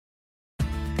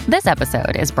This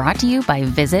episode is brought to you by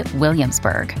Visit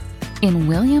Williamsburg. In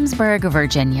Williamsburg,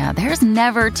 Virginia, there's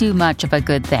never too much of a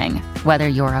good thing. Whether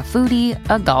you're a foodie,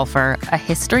 a golfer, a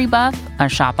history buff, a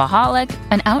shopaholic,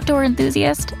 an outdoor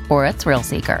enthusiast, or a thrill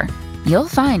seeker, you'll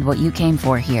find what you came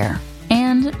for here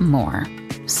and more.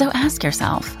 So ask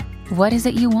yourself, what is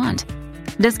it you want?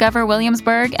 Discover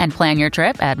Williamsburg and plan your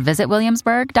trip at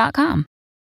visitwilliamsburg.com.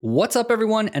 What's up,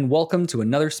 everyone, and welcome to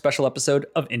another special episode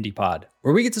of IndiePod,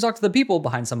 where we get to talk to the people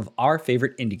behind some of our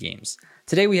favorite indie games.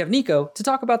 Today we have Nico to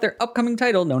talk about their upcoming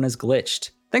title known as Glitched.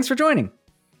 Thanks for joining.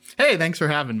 Hey, thanks for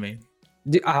having me.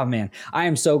 Oh man, I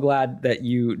am so glad that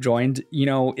you joined. You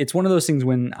know, it's one of those things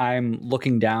when I'm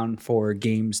looking down for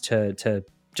games to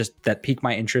just that pique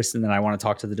my interest and then I want to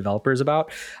talk to the developers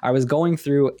about. I was going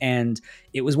through and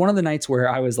it was one of the nights where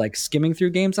I was like skimming through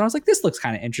games and I was like, this looks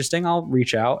kind of interesting. I'll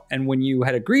reach out. And when you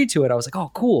had agreed to it, I was like,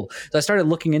 oh, cool. So I started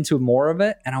looking into more of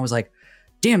it and I was like,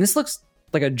 damn, this looks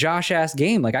like a Josh ass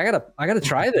game. Like I gotta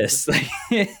try this.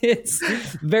 It's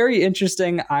very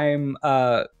interesting. I'm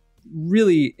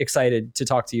really excited to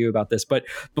talk to you about this. But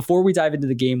before we dive into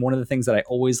the game, one of the things that I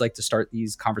always like to start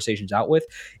these conversations out with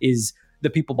is the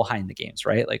people behind the games,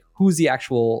 right? Like who's the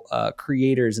actual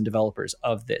creators and developers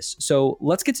of this? So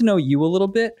let's get to know you a little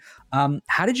bit.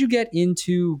 How did you get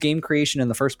into game creation in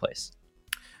the first place?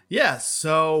 Yeah,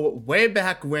 so way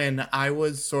back when I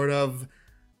was sort of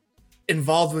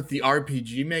involved with the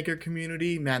RPG Maker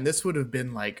community, man, this would have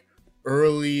been like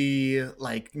early,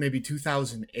 like maybe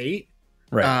 2008.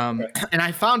 Right. And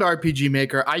I found RPG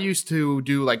Maker. I used to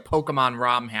do like Pokemon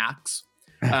ROM hacks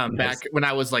Nice. back when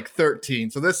I was like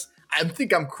 13. So this, I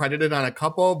think I'm credited on a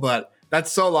couple, but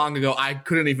that's so long ago, I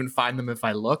couldn't even find them if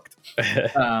I looked.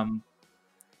 Yeah, and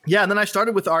then I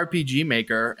started with RPG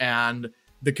Maker, and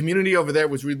the community over there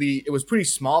was it was pretty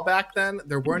small back then.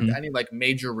 There weren't any like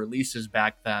major releases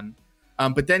back then.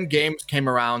 But then games came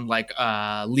around like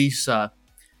Lisa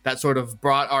that sort of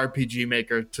brought RPG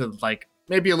Maker to like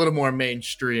maybe a little more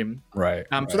mainstream. Right.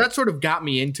 So that sort of got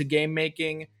me into game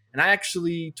making. And I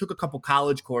actually took a couple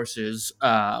college courses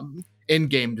in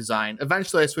game design.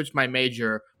 Eventually I switched my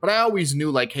major, but I always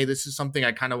knew like, hey, this is something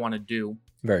I kind of want to do.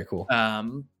 Very cool.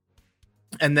 And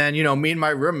then, you know, me and my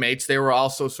roommates, they were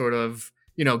also sort of,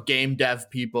 you know, game dev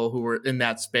people who were in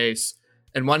that space.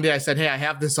 And one day I said, hey, I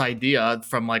have this idea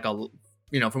from like from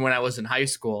when I was in high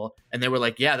school. And they were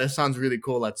like, yeah, this sounds really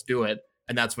cool. Let's do it.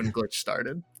 And that's when Glitch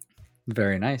started.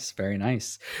 Very nice. Very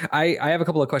nice. I have a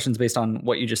couple of questions based on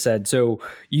what you just said. So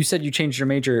you said you changed your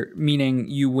major, meaning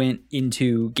you went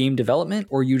into game development,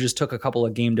 or you just took a couple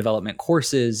of game development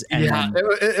courses? And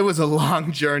it was a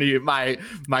long journey. My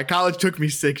college took me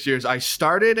 6 years. I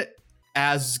started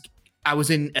as I was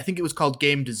in, I think it was called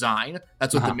game design.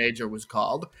 That's what the major was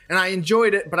called. And I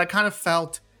enjoyed it, but I kind of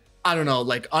felt, I don't know,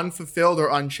 like unfulfilled or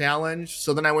unchallenged.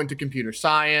 So then I went to computer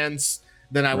science.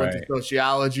 Then I went to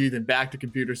sociology, then back to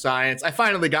computer science. I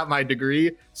finally got my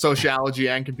degree, sociology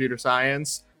and computer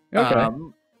science. Okay.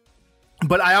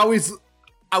 But I was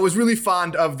really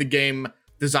fond of the game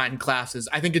design classes.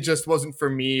 I think it just wasn't for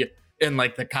me in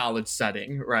like the college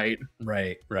setting, right?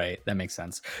 Right. That makes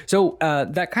sense. So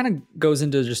that kind of goes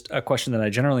into just a question that I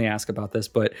generally ask about this,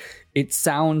 but it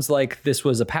sounds like this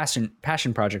was a passion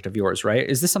project of yours, right?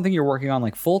 Is this something you're working on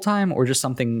like full time, or just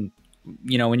something,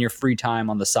 you know, in your free time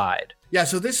on the side? Yeah,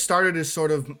 so this started as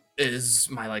sort of is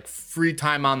my like free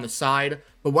time on the side.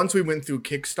 But once we went through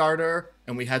Kickstarter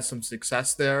and we had some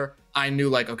success there, I knew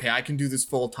like, okay, I can do this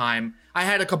full time. I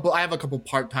have a couple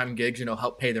part-time gigs, you know,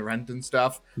 help pay the rent and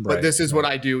stuff. But this is what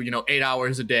I do, you know, 8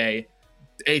 hours a day,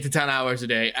 8 to 10 hours a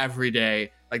day, every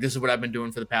day. Like this is what I've been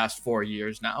doing for the past 4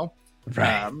 years now.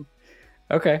 Right.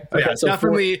 Okay. Yeah, So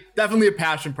definitely a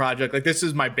passion project. Like this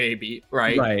is my baby,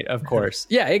 right? Right, of course.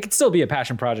 Yeah, it could still be a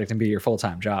passion project and be your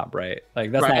full-time job, right?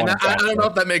 Like that's right. not. And I don't know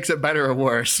if that makes it better or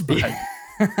worse, but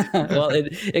well,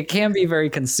 it can be very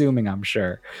consuming, I'm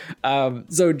sure.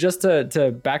 So just to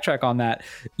backtrack on that,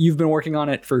 you've been working on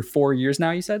it for 4 years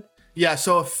now, you said? Yeah.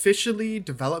 So officially,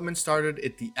 development started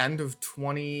at the end of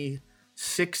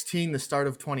 2016, the start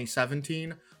of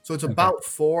 2017. So it's about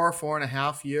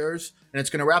 4.5 years, and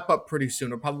it's going to wrap up pretty soon.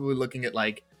 We're probably looking at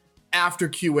like after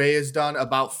QA is done,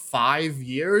 about 5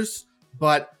 years.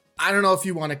 But I don't know if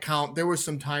you want to count. There was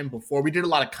some time before. We did a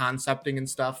lot of concepting and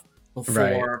stuff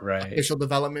before Right. official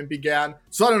development began.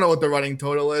 So I don't know what the running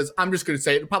total is. I'm just going to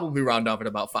say it'll probably round up at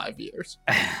about 5 years.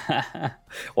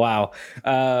 Wow.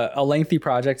 A lengthy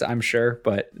project, I'm sure.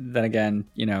 But then again,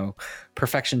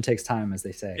 perfection takes time, as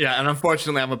they say. Yeah, and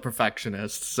unfortunately, I'm a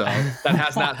perfectionist, so that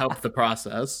has not helped the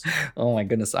process. Oh my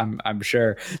goodness, I'm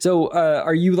sure. So,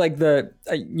 are you like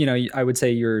I would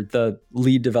say you're the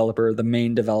lead developer, the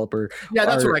main developer? Yeah,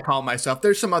 that's what I call myself.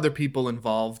 There's some other people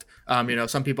involved.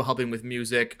 Some people helping with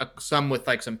music, some with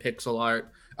like some pixel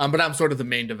art. But I'm sort of the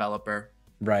main developer.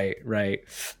 Right.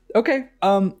 Okay.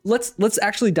 Let's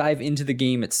actually dive into the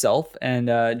game itself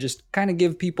and just kind of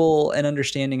give people an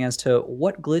understanding as to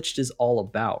what Glitched is all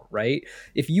about, right?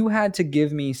 If you had to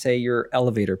give me, say, your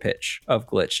elevator pitch of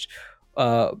Glitched,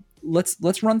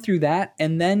 let's run through that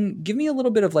and then give me a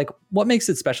little bit of like what makes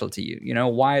it special to you.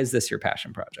 Why is this your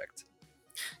passion project?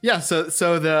 Yeah, so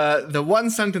the one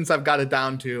sentence I've got it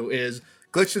down to is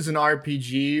Glitched is an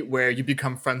RPG where you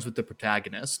become friends with the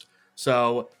protagonist.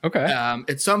 So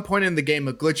at some point in the game,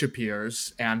 a glitch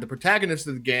appears and the protagonist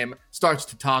of the game starts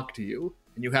to talk to you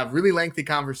and you have really lengthy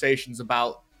conversations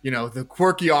about, the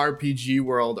quirky RPG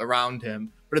world around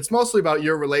him. But it's mostly about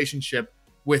your relationship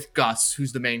with Gus,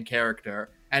 who's the main character,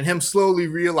 and him slowly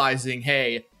realizing,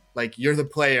 hey, like you're the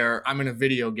player, I'm in a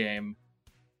video game,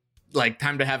 like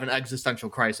time to have an existential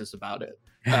crisis about it.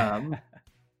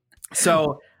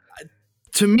 So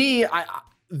to me,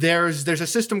 there's a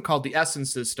system called the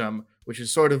Essence system, which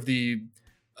is sort of the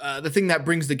thing that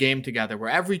brings the game together, where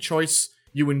every choice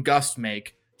you and Gus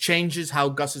make changes how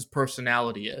Gus's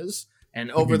personality is.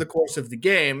 And over the course of the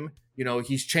game,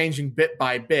 he's changing bit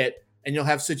by bit, and you'll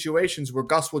have situations where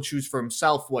Gus will choose for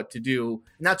himself what to do.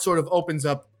 And that sort of opens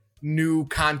up new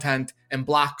content and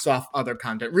blocks off other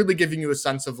content, really giving you a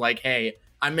sense of like, hey,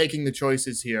 I'm making the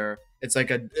choices here. It's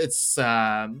like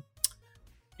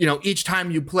each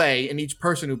time you play and each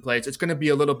person who plays, it's going to be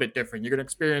a little bit different. You're going to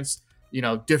experience,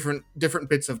 different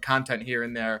bits of content here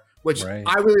and there, which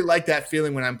I really like that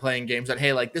feeling when I'm playing games that,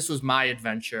 hey, like this was my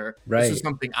adventure. Right. This is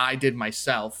something I did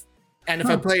myself. And if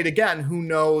I play it again, who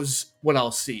knows what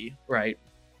I'll see. Right.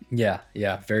 Yeah.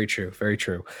 Very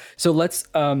true. So let's,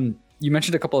 you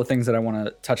mentioned a couple of things that I want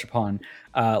to touch upon.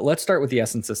 Let's start with the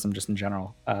Essence system just in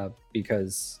general,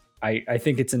 because I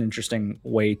think it's an interesting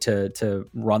way to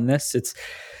run this.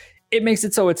 It makes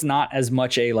it so it's not as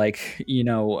much a like,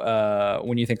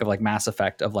 when you think of like Mass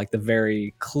Effect, of like the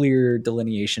very clear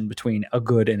delineation between a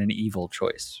good and an evil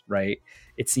choice, right?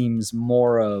 It seems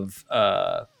more of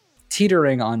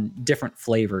teetering on different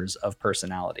flavors of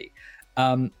personality.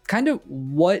 Kind of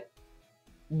what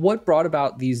brought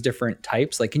about these different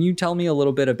types? Like, can you tell me a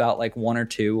little bit about like one or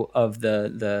two of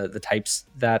the types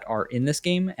that are in this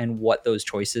game and what those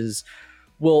choices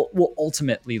will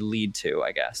ultimately lead to,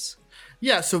 I guess?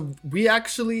 Yeah, so we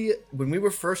actually, when we were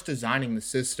first designing the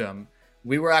system,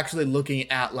 we were actually looking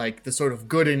at like the sort of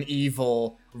good and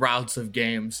evil routes of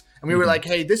games. And we were like,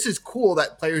 hey, this is cool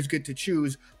that players get to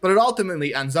choose, but it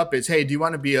ultimately ends up as, hey, do you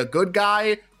want to be a good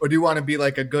guy or do you want to be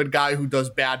like a good guy who does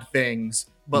bad things?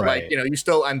 But like, you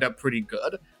still end up pretty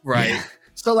good, right?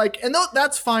 So like, and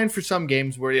that's fine for some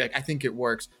games where like, I think it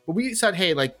works. But we said,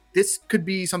 hey, like this could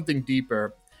be something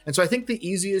deeper. And so I think the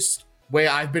easiest way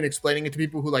I've been explaining it to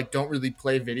people who like don't really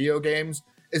play video games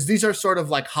is these are sort of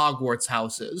like Hogwarts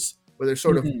houses, where there's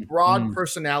sort of broad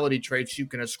personality traits you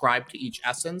can ascribe to each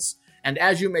essence. And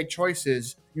as you make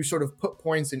choices, you sort of put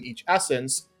points in each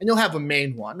essence and you'll have a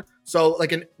main one. So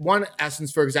like in one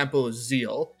essence, for example, is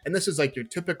Zeal. And this is like your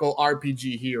typical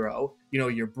RPG hero.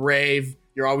 You're brave.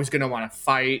 You're always going to want to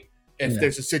fight. If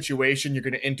there's a situation, you're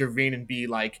going to intervene and be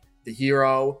like the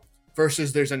hero.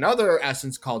 Versus there's another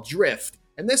essence called Drift.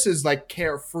 And this is like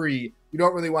carefree. You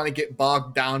don't really want to get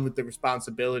bogged down with the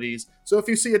responsibilities. So if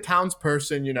you see a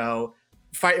townsperson,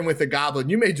 fighting with a goblin,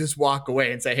 you may just walk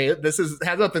away and say, hey, this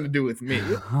has nothing to do with me.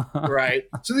 Right.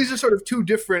 So these are sort of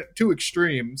two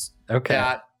extremes. Okay.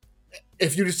 That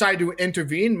if you decide to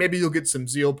intervene, maybe you'll get some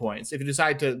Zeal points. If you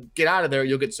decide to get out of there,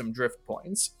 you'll get some Drift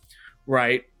points.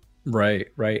 Right. Right.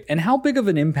 And how big of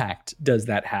an impact does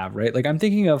that have? Right. Like I'm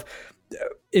thinking of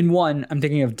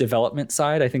development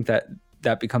side. I think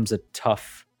that becomes a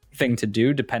tough thing to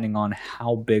do depending on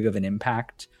how big of an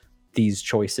impact these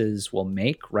choices will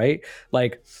make, right?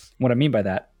 Like what I mean by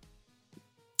that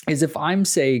is if I'm,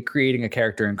 say, creating a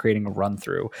character and creating a run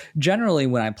through, generally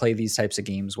when I play these types of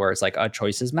games where it's like a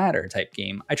choices matter type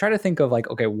game, I try to think of like,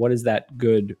 okay, what is that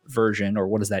good version or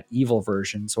what is that evil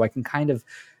version? So I can kind of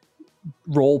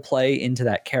role play into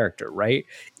that character, right?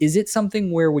 Is it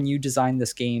something where when you designed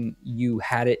this game, you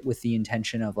had it with the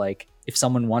intention of like, if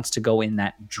someone wants to go in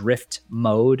that drift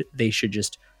mode, they should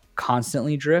just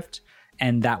constantly drift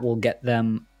and that will get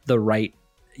them the right,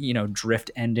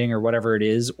 drift ending or whatever it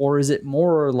is? Or is it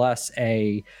more or less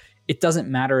it doesn't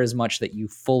matter as much that you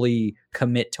fully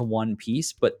commit to one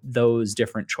piece, but those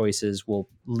different choices will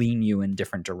lean you in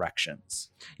different directions?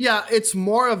 Yeah, it's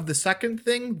more of the second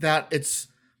thing, that it's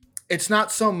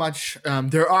not so much,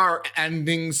 there are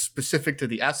endings specific to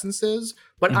the essences,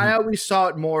 but I always saw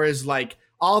it more as like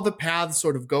all the paths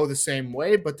sort of go the same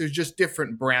way, but there's just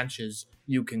different branches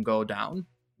you can go down.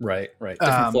 Right.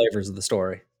 Different flavors of the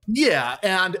story. Yeah,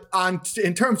 and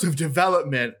in terms of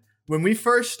development, when we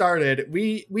first started,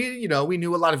 we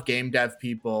knew a lot of game dev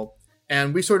people,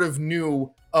 and we sort of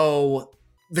knew,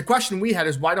 the question we had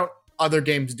is, why don't other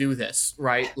games do this,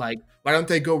 right? Like, why don't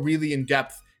they go really in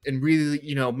depth and really,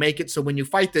 make it so when you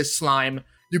fight this slime,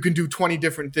 you can do 20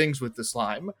 different things with the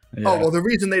slime? Yeah. Oh, well, the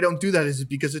reason they don't do that is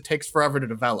because it takes forever to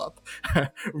develop,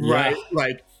 right? Yeah.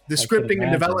 Like, the scripting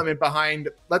and development behind,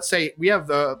 let's say we have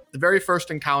the very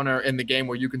first encounter in the game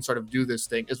where you can sort of do this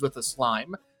thing is with a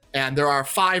slime. And there are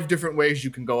 5 different ways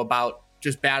you can go about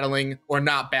just battling or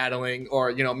not battling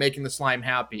or, making the slime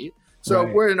happy. So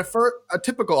we're in a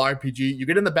typical RPG. You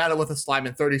get in the battle with a slime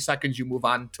in 30 seconds, you move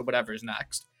on to whatever's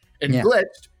next. In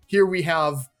Glitched, here we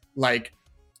have like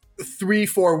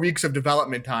 3-4 weeks of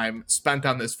development time spent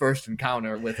on this first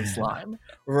encounter with a slime,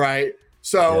 right?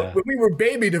 So when we were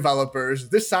baby developers,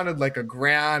 this sounded like a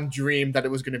grand dream that it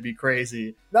was going to be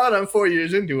crazy. Now that I'm 4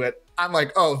 years into it, I'm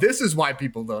like, oh, this is why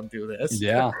people don't do this.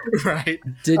 Yeah. Right.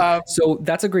 So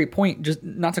that's a great point. Just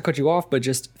not to cut you off, but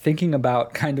just thinking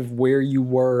about kind of where you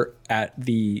were at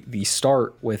the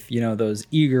start with, those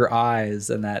eager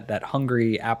eyes and that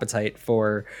hungry appetite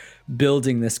for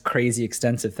building this crazy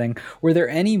extensive thing. Were there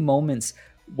any moments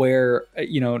where,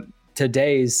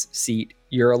 today's seat,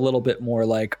 you're a little bit more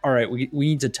like, all right, we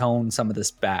need to tone some of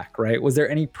this back, right? Was there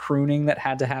any pruning that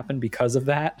had to happen because of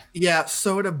that? Yeah,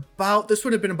 so this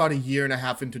would have been about 1.5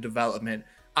 years into development.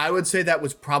 I would say that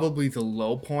was probably the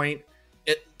low point.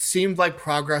 It seemed like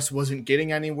progress wasn't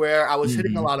getting anywhere. I was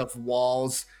hitting a lot of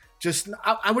walls. Just,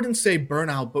 I wouldn't say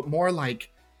burnout, but more like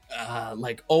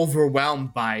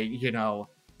overwhelmed by,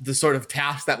 the sort of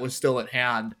task that was still at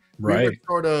hand. Right.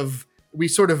 We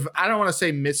sort of, I don't want to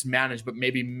say mismanaged, but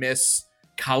maybe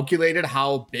miscalculated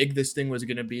how big this thing was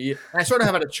going to be. And I sort of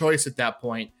had a choice at that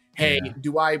point. Hey,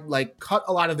 do I like cut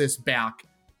a lot of this back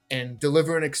and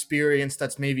deliver an experience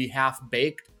that's maybe half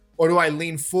baked? Or do I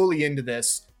lean fully into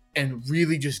this and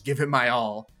really just give it my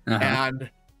all? And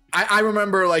I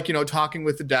remember talking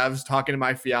with the devs, talking to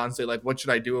my fiance, like, what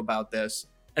should I do about this?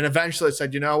 And eventually I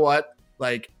said, you know what?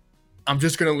 Like, I'm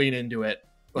just going to lean into it.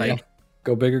 Like,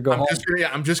 go big or go home.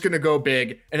 I'm just gonna go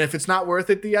big, and if it's not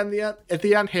worth it at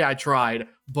the end, hey, I tried,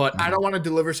 but I don't want to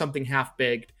deliver something half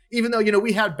baked. Even though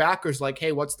we had backers like,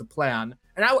 hey, what's the plan?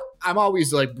 And I'm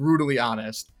always like brutally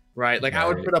honest, right? Like I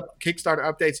would put up Kickstarter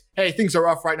updates. Hey, things are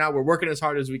rough right now. We're working as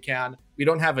hard as we can. We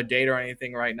don't have a date or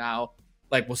anything right now.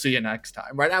 Like, we'll see you next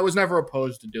time, right? I was never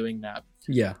opposed to doing that.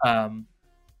 Yeah.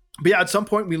 But yeah, at some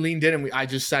point we leaned in and I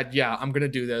just said, yeah, I'm gonna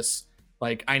do this.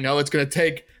 Like, I know it's going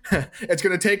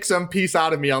to take some piece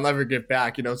out of me I'll never get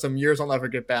back, some years I'll never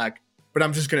get back, but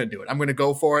I'm just going to do it. I'm going to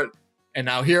go for it. And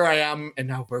now here I am. And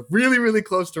now we're really, really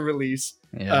close to release.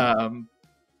 Yeah. And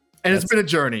it's been a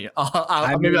journey.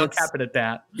 Maybe I'll cap it at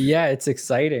that. Yeah, it's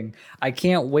exciting. I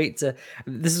can't wait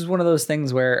this is one of those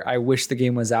things where I wish the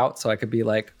game was out so I could be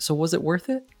like, so was it worth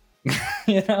it?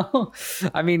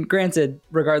 I mean, granted,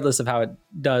 regardless of how it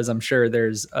does, I'm sure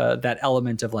there's that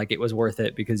element of like it was worth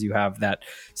it because you have that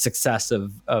success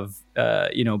of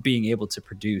being able to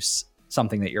produce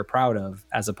something that you're proud of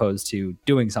as opposed to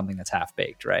doing something that's half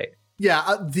baked, right?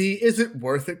 Yeah, the is it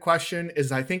worth it question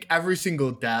is, I think every single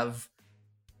dev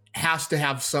has to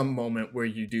have some moment where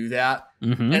you do that.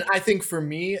 And I think for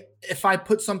me, if I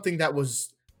put something that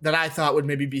I thought would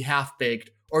maybe be half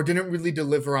baked or didn't really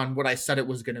deliver on what I said it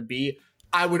was going to be,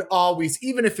 I would always,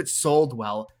 even if it sold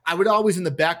well, I would always in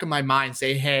the back of my mind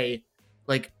say, hey,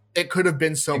 like, it could have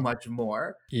been so much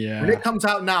more. Yeah. When it comes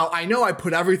out now, I know I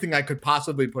put everything I could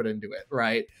possibly put into it,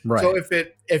 right? So if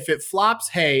it flops,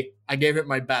 hey, I gave it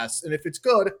my best. And if it's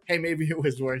good, hey, maybe it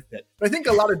was worth it. But I think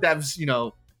a lot of devs,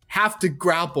 have to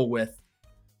grapple with,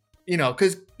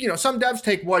 because, some devs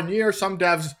take 1 year, some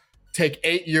devs take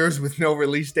 8 years with no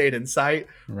release date in sight,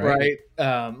 right?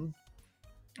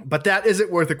 But that is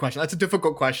it worth a question. That's a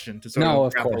difficult question to sort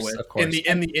of grapple with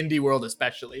in the indie world,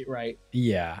 especially, right?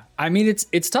 Yeah, I mean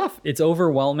it's tough. It's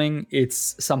overwhelming.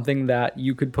 It's something that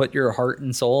you could put your heart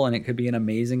and soul, and it could be an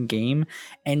amazing game.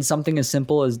 And something as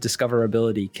simple as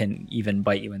discoverability can even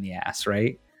bite you in the ass,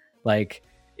 right? Like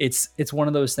it's one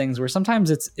of those things where sometimes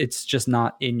it's just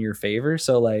not in your favor.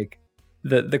 So like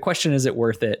the question, is it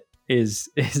worth it? is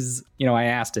I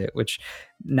asked it, which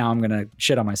now I'm gonna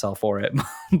shit on myself for it,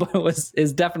 but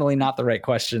is definitely not the right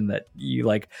question that you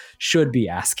like should be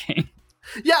asking.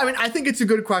 Yeah, I mean, I think it's a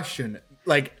good question.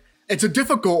 Like, it's a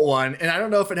difficult one, and I don't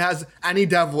know if it has any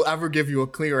dev will ever give you a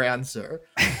clear answer.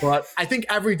 But I think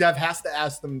every dev has to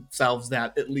ask themselves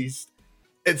that at least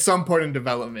at some point in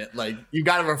development. Like, you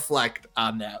got to reflect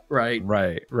on that, right?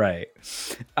 Right.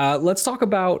 Let's talk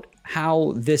about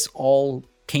how this all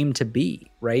came to be,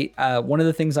 right? One of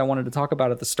the things I wanted to talk about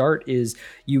at the start is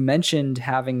you mentioned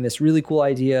having this really cool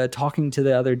idea, talking to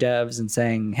the other devs and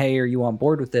saying, hey, are you on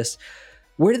board with this?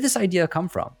 Where did this idea come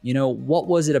from? What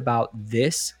was it about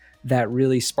this that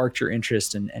really sparked your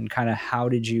interest, and kind of how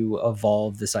did you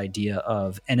evolve this idea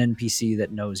of an NPC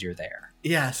that knows you're there?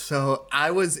 Yeah, so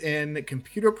I was in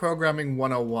Computer Programming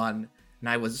 101, and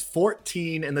I was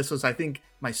 14, and this was, I think,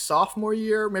 my sophomore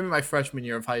year, maybe my freshman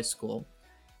year of high school.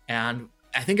 And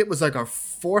I think it was like our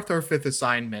 4th or 5th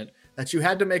assignment that you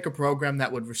had to make a program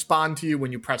that would respond to you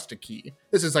when you pressed a key.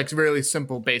 This is like really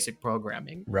simple, basic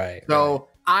programming. Right. So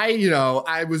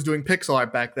I was doing pixel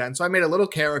art back then. So I made a little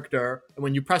character, and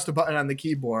when you pressed a button on the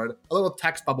keyboard, a little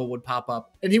text bubble would pop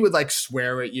up, and he would like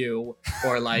swear at you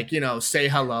or like, say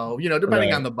hello,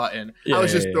 depending on the button. I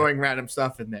was just throwing random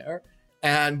stuff in there.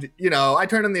 And, I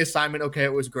turned in the assignment. Okay,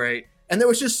 it was great. And there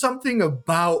was just something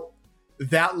about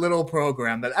that little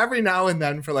program that every now and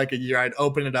then for like a year, I'd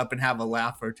open it up and have a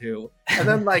laugh or two. And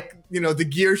then like, the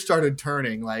gears started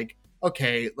turning like,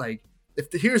 okay, like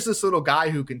here's this little guy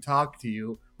who can talk to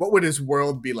you. What would his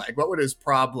world be like? What would his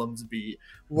problems be?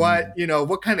 What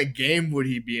kind of game would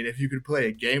he be in if you could play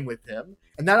a game with him?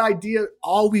 And that idea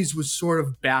always was sort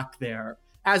of back there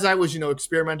as I was,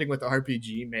 experimenting with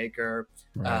RPG Maker,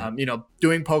 right.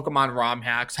 Doing Pokemon ROM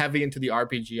hacks, heavy into the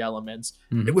RPG elements.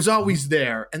 Mm-hmm. It was always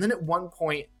there. And then at one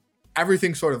point,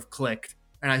 everything sort of clicked.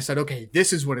 And I said, okay,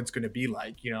 this is what it's going to be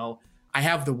like. I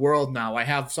have the world now. I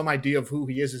have some idea of who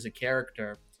he is as a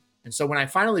character. And so when I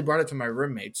finally brought it to my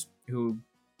roommates, who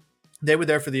they were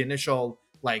there for the initial,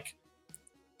 like,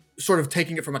 sort of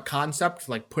taking it from a concept,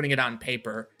 like putting it on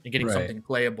paper and getting something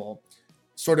playable.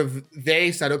 Sort of,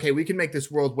 they said, okay, we can make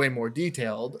this world way more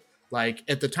detailed. Like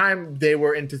at the time, they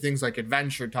were into things like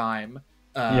Adventure Time.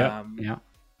 Undertale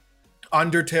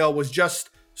was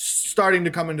just starting to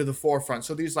come into the forefront.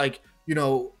 So these like,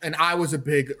 and I was a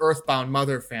big Earthbound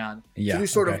Mother fan. Yeah, so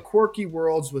these sort of quirky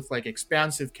worlds with like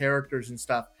expansive characters and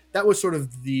stuff. That was sort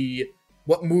of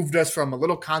what moved us from a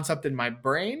little concept in my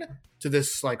brain to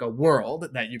this like a world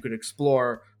that you could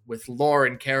explore with lore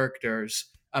and characters.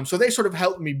 So they sort of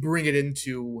helped me bring it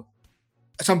into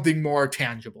something more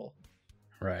tangible.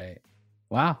 Right.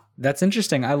 Wow. That's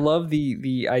interesting. I love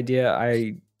the idea.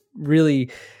 I really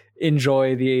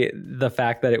enjoy the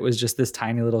fact that it was just this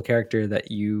tiny little character that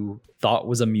you thought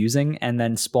was amusing and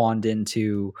then spawned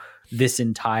into this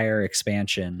entire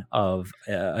expansion of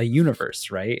a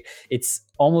universe, right? It's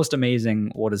almost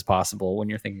amazing what is possible when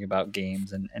you're thinking about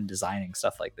games and designing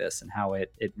stuff like this and how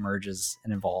it merges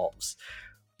and evolves.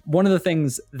 One of the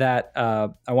things that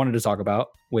I wanted to talk about,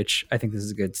 which I think this is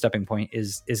a good stepping point,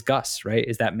 is Gus, right?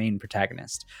 Is that main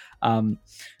protagonist.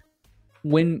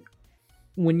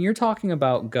 When you're talking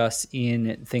about Gus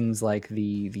in things like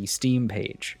the Steam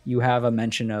page, you have a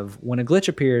mention of when a glitch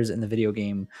appears in the video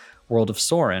game World of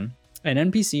Soren, an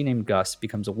NPC named Gus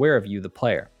becomes aware of you, the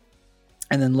player,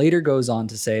 and then later goes on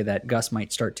to say that Gus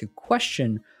might start to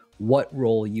question what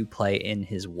role you play in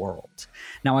his world.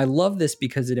 Now, I love this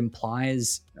because it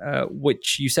implies,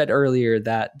 which you said earlier,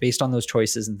 that based on those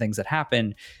choices and things that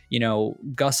happen,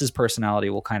 Gus's personality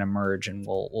will kind of merge and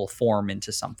will form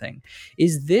into something.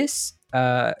 Is this,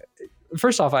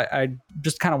 first off, I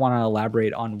just kind of want to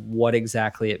elaborate on what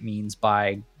exactly it means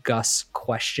by Gus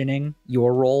questioning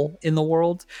your role in the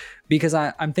world, because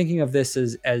I'm thinking of this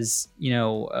as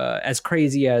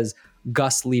crazy as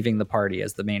Gus leaving the party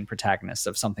as the main protagonist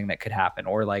of something that could happen,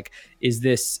 or like, is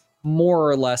this more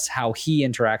or less how he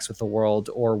interacts with the world,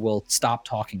 or will stop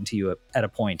talking to you at a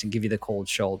point and give you the cold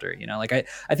shoulder? Like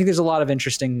I think there's a lot of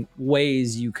interesting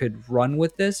ways you could run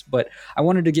with this, but I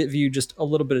wanted to give you just a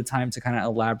little bit of time to kind of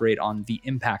elaborate on the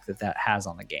impact that has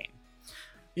on the game.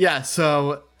 Yeah,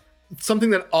 so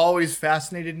something that always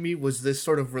fascinated me was this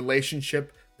sort of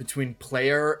relationship between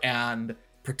player and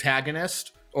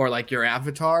protagonist, or like your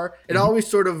avatar. It always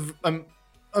sort of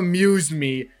amused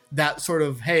me that sort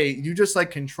of, hey, you just like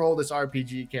control this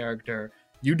RPG character.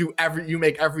 You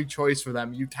make every choice for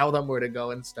them. You tell them where to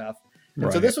go and stuff.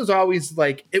 And so this was always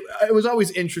like, it was always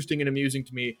interesting and amusing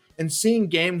to me. And seeing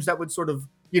games that would sort of,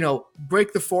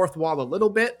 break the fourth wall a little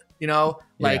bit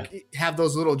like have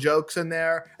those little jokes in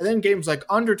there. And then games like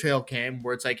Undertale came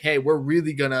where it's like, hey, we're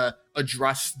really gonna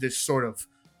address this sort of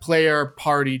player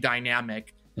party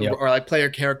dynamic or like player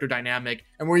character dynamic,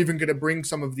 and we're even gonna bring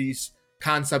some of these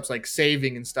concepts like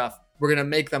saving and stuff, we're gonna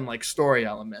make them like story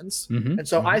elements. And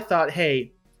so I thought,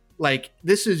 hey, like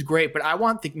this is great, but I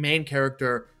want the main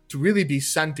character to really be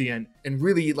sentient and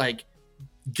really like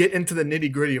get into the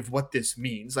nitty gritty of what this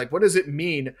means. Like, what does it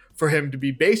mean for him to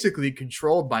be basically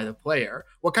controlled by the player?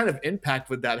 What kind of impact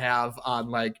would that have on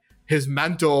like his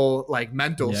mental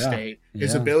state,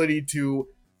 his ability to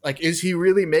like, is he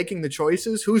really making the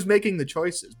choices? Who's making the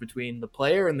choices between the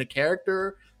player and the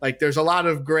character? Like, there's a lot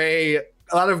of gray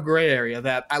area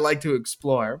that I like to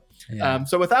explore.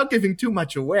 So without giving too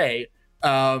much away,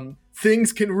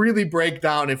 things can really break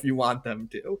down if you want them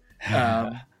to.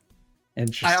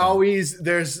 Interesting.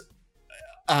 There's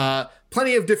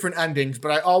plenty of different endings,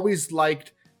 but I always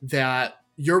liked that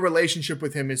your relationship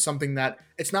with him is something that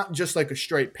it's not just like a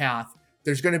straight path.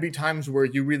 There's going to be times where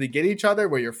you really get each other,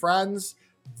 where you're friends.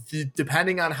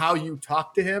 Depending on how you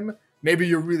talk to him, maybe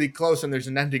you're really close and there's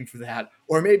an ending for that.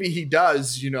 Or maybe he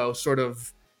does, sort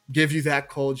of give you that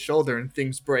cold shoulder and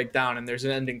things break down and there's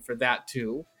an ending for that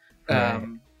too.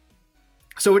 Right.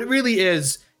 So it really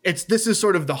is, this is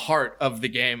sort of the heart of the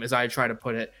game, as I try to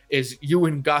put it, is you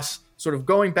and Gus sort of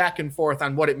going back and forth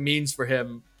on what it means for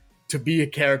him to be a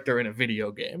character in a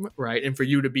video game, right? And for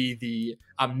you to be the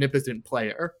omnipotent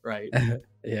player, right?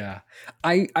 Yeah.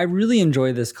 I really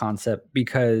enjoy this concept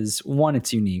because one,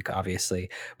 it's unique, obviously,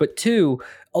 but two,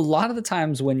 a lot of the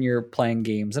times when you're playing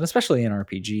games, and especially in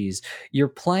RPGs, you're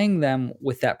playing them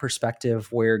with that perspective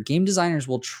where game designers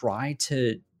will try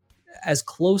to, as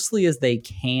closely as they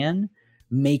can,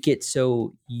 make it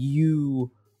so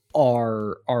you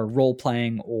are role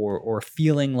playing or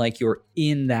feeling like you're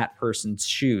in that person's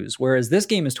shoes. Whereas this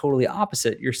game is totally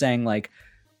opposite. You're saying like,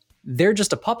 they're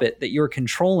just a puppet that you're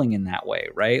controlling in that way,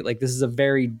 right? Like this is a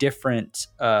very different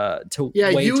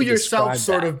you yourself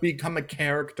sort of become a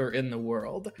character in the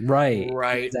world, right?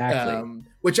 Exactly.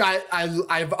 Which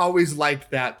I've always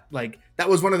liked that. Like that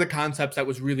was one of the concepts that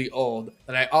was really old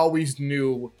that I always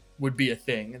knew would be a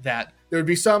thing, that there would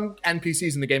be some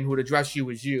NPCs in the game who would address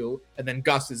you as you, and then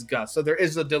Gus is Gus. So there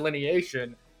is a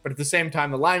delineation, but at the same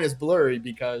time, the line is blurry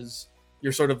because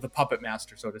you're sort of the puppet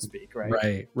master, so to speak,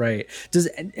 right? Right.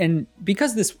 And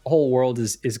because this whole world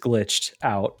is glitched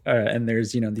out, and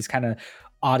there's these kind of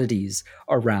oddities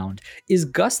around, is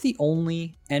Gus the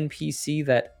only NPC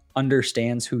that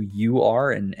understands who you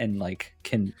are and like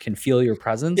can feel your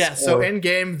presence? Yeah. So in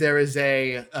game there is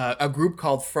a group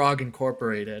called Frog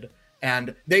Incorporated,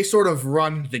 and they sort of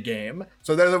run the game.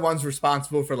 So they're the ones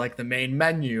responsible for like the main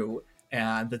menu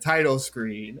and the title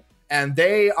screen. And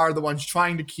they are the ones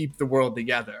trying to keep the world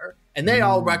together. And they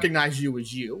all recognize you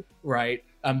as you, right?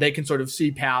 They can sort of see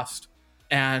past.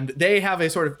 And they have a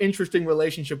sort of interesting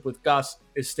relationship with Gus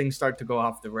as things start to go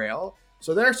off the rail.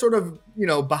 So they're sort of,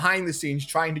 behind the scenes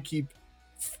trying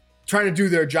to do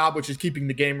their job, which is keeping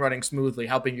the game running smoothly,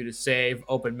 helping you to save,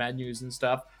 open menus and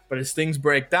stuff. But as things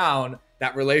break down,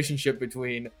 that relationship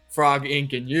between Frog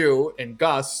Inc. and you and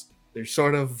Gus, there's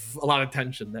sort of a lot of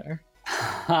tension there.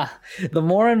 The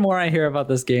more and more I hear about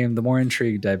this game, the more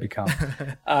intrigued I become.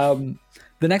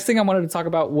 The next thing I wanted to talk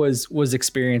about was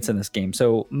experience in this game.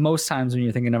 So most times when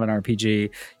you're thinking of an RPG,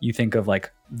 you think of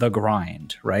like the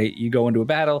grind, right? You go into a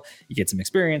battle, you get some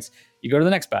experience, you go to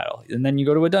the next battle, and then you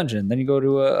go to a dungeon, then you go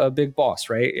to a big boss,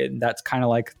 right? And that's kind of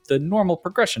like the normal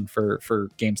progression for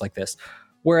games like this.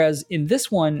 Whereas in this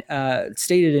one,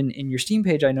 stated in your Steam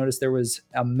page, I noticed there was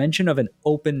a mention of an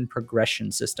open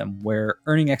progression system where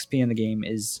earning XP in the game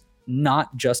is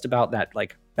not just about that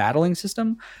like battling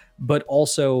system, but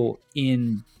also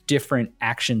in different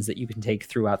actions that you can take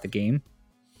throughout the game.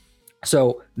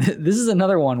 So this is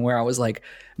another one where I was like,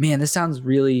 man, this sounds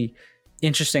really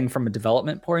interesting from a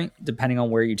development point, depending on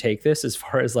where you take this, as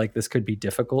far as like this could be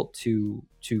difficult to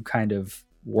kind of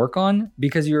work on,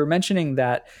 because you were mentioning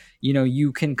that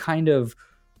you can kind of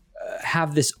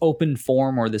have this open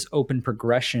form or this open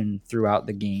progression throughout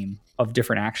the game of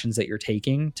different actions that you're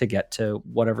taking to get to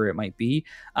whatever it might be.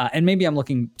 And maybe I'm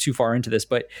looking too far into this,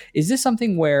 but is this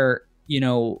something where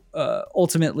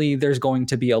ultimately there's going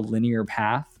to be a linear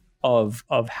path of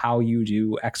how you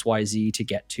do XYZ to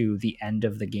get to the end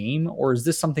of the game? Or is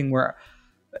this something where,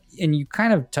 and you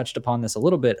kind of touched upon this a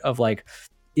little bit, of like,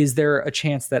 is there a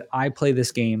chance that I play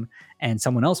this game and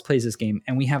someone else plays this game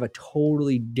and we have a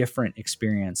totally different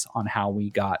experience on how we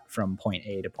got from point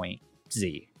A to point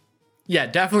Z? Yeah,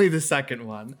 definitely the second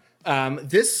one.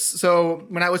 So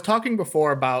when I was talking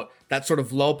before about that sort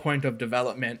of low point of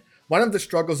development, one of the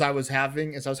struggles I was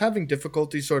having is I was having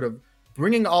difficulty sort of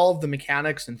bringing all of the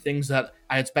mechanics and things that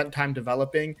I had spent time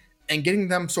developing and getting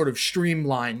them sort of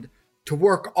streamlined to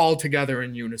work all together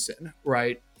in unison,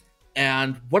 right?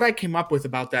 And what I came up with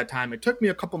about that time, it took me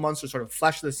a couple months to sort of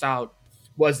flesh this out,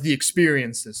 was the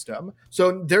experience system.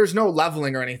 So there's no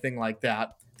leveling or anything like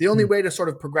that. The only way to sort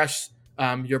of progress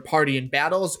your party in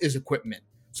battles is equipment.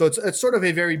 So it's sort of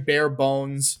a very bare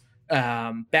bones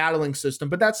battling system,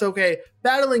 but that's okay.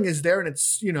 Battling is there, and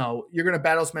it's, you know, you're going to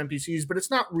battle some NPCs, but it's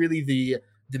not really the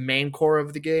main core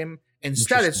of the game.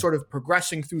 Instead, it's sort of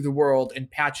progressing through the world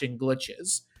and patching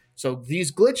glitches. So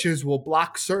these glitches will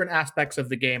block certain aspects of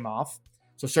the game off.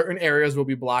 So certain areas will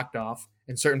be blocked off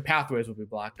and certain pathways will be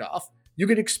blocked off. You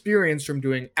get experience from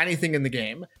doing anything in the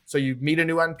game. So you meet a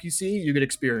new NPC, you get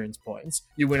experience points.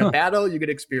 You win a battle, you get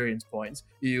experience points.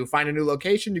 You find a new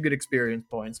location, you get experience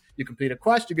points. You complete a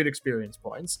quest, you get experience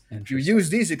points. You use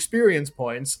these experience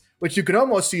points, which you can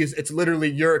almost see as it's literally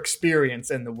your experience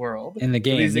in the world. In the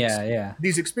game, so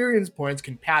these experience points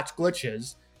can patch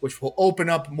glitches, which will open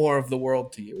up more of the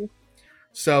world to you.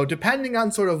 So depending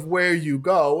on sort of where you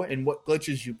go and what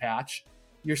glitches you patch,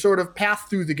 your sort of path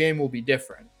through the game will be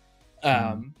different.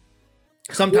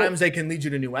 Sometimes they can lead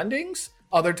you to new endings.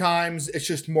 Other times it's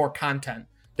just more content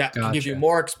that can give you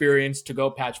more experience to go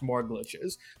patch more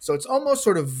glitches. So it's almost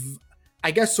sort of,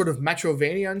 I guess, sort of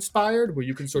Metrovania inspired, where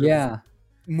you can sort of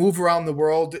move around the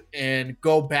world and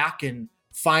go back and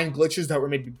find glitches that were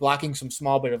maybe blocking some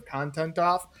small bit of content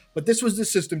off. But this was the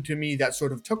system to me that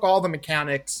sort of took all the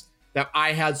mechanics that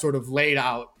I had sort of laid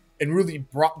out and really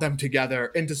brought them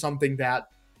together into something that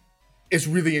is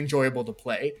really enjoyable to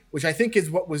play, which I think is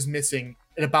what was missing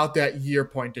at about that year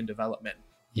point in development.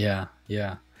 Yeah.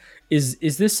 Is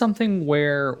this something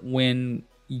where when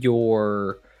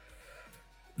you're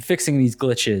fixing these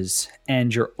glitches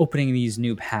and you're opening these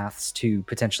new paths to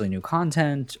potentially new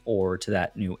content or to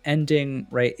that new ending,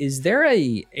 right? Is there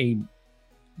a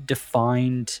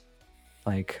defined,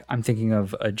 like, I'm thinking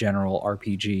of a general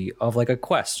RPG of like a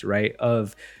quest, right?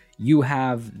 Of you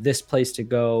have this place to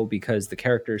go because the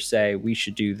characters say we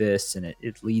should do this, and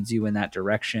it leads you in that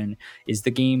direction. Is the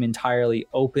game entirely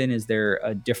open? Is there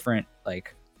a different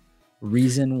like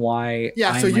reason why?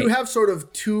 You have sort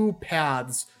of two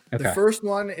paths. Okay. The first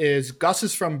one is Gus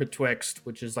is from Betwixt,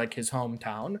 which is like his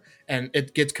hometown, and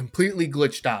it gets completely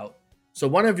glitched out. So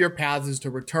one of your paths is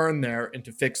to return there and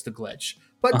to fix the glitch.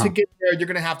 But to get there, you're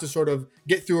going to have to sort of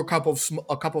get through a couple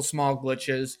small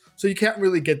glitches. So you can't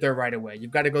really get there right away.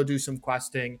 You've got to go do some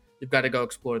questing. You've got to go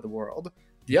explore the world.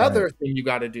 The other thing you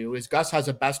got to do is Gus has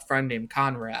a best friend named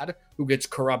Conrad who gets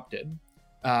corrupted.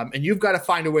 And you've got to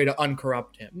find a way to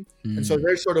uncorrupt him. And so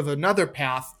there's sort of another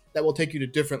path that will take you to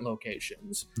different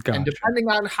locations. Gotcha. And depending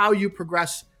on how you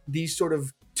progress these sort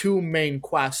of two main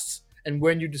quests and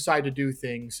when you decide to do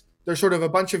things, there's sort of a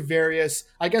bunch of various,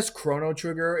 I guess Chrono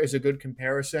Trigger is a good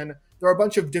comparison. There are a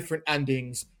bunch of different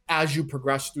endings as you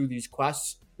progress through these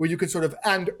quests where you can sort of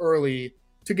end early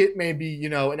to get maybe, you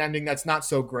know, an ending that's not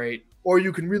so great, or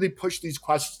you can really push these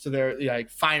quests to their like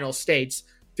final states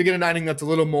to get an ending that's a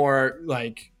little more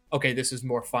like, okay, this is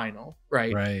more final,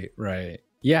 right? Right.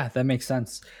 Yeah, that makes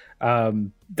sense.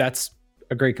 That's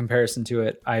a great comparison to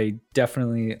it. I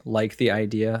definitely like the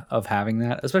idea of having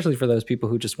that, especially for those people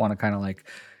who just want to kind of like,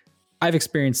 I've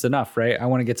experienced enough, right? I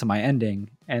want to get to my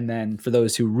ending. And then for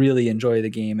those who really enjoy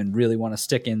the game and really want to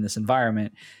stick in this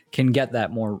environment, can get that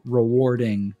more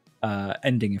rewarding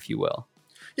ending, if you will.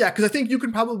 Yeah, because I think you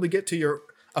can probably get to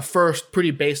a first pretty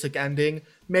basic ending,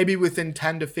 maybe within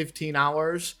 10 to 15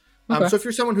 hours. Okay. So if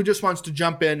you're someone who just wants to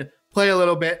jump in, play a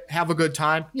little bit, have a good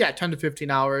time, 10 to 15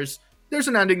 hours, there's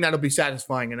an ending that'll be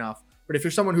satisfying enough. But if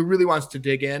you're someone who really wants to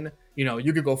dig in, you know,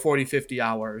 you could go 40, 50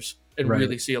 hours and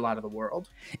really see a lot of the world.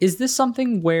 Is this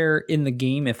something where in the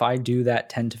game, if I do that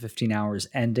 10 to 15 hours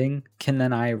ending, can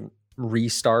then I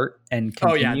restart and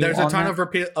continue? Oh yeah, there's a ton of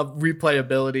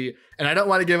replayability, and I don't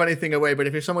want to give anything away, but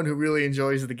if you're someone who really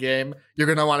enjoys the game, you're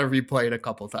going to want to replay it a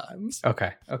couple times.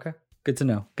 Okay. Good to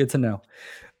know.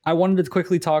 I wanted to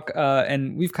quickly talk,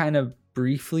 and we've kind of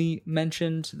briefly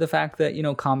mentioned the fact that, you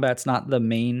know, combat's not the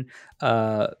main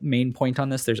point on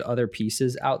this. There's other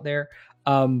pieces out there.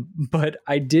 But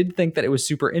I did think that it was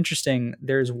super interesting.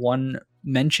 There's one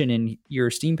mention in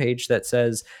your Steam page that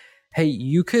says, hey,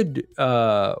 you could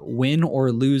win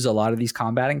or lose a lot of these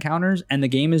combat encounters, and the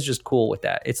game is just cool with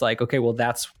that. It's like, okay, well,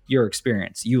 that's your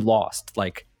experience. You lost.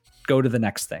 Like, go to the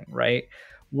next thing, right?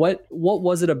 What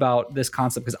was it about this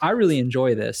concept? Because I really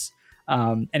enjoy this,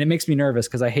 and it makes me nervous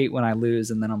because I hate when I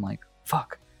lose, and then I'm like,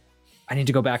 fuck, I need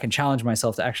to go back and challenge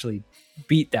myself to actually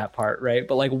beat that part, right?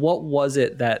 But like, what was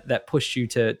it that pushed you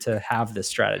to have this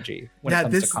strategy when it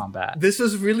comes to combat? This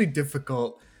was really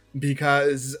difficult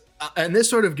because, and this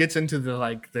sort of gets into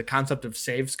the concept of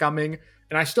save scumming.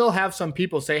 And I still have some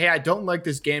people say, hey, I don't like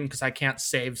this game because I can't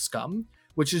save scum,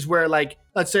 which is where, like,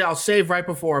 let's say I'll save right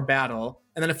before a battle,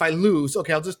 and then if I lose,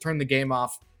 okay, I'll just turn the game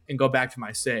off and go back to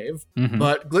my save.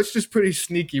 But Glitched is pretty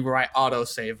sneaky where I auto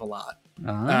save a lot.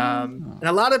 And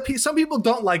a lot of some people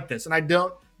don't like this, and I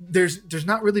don't. There's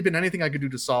not really been anything I could do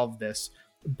to solve this.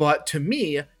 But to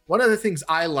me, one of the things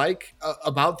I like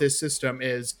about this system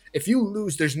is if you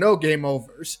lose, there's no game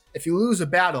overs. If you lose a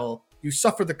battle, you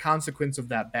suffer the consequence of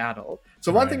that battle.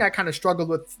 So one thing I kind of struggled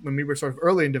with when we were sort of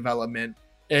early in development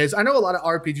is I know a lot of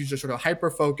RPGs are sort of hyper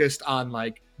focused on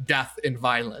like death and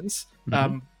violence.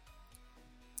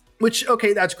 Which,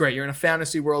 okay, that's great. You're in a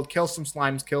fantasy world, kill some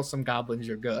slimes, kill some goblins,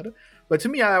 you're good. But to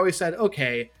me, I always said,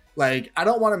 okay, like, I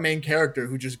don't want a main character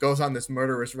who just goes on this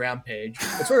murderous rampage.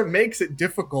 It sort of makes it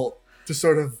difficult to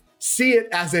sort of see it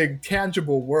as a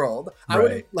tangible world. I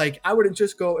wouldn't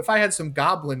just go, if I had some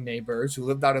goblin neighbors who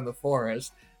lived out in the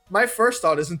forest, my first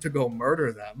thought isn't to go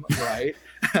murder them, right?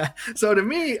 So to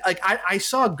me, like, I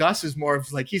saw Gus as more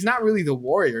of like, he's not really the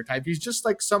warrior type. He's just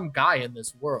like some guy in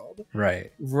this world.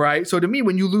 Right. So to me,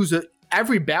 when you lose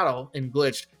every battle in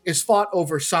Glitched is fought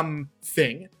over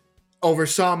something, over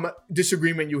some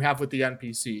disagreement you have with the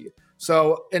NPC.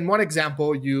 So in one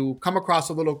example, you come across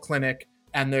a little clinic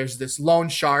and there's this lone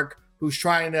shark who's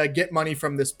trying to get money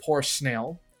from this poor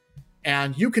snail.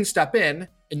 And you can step in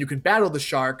and you can battle the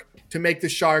shark to make the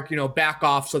shark, back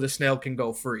off so the snail can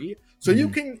go free. So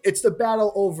it's the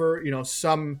battle over,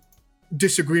 some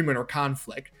disagreement or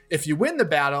conflict. If you win the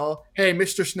battle, hey,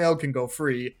 Mr. Snail can go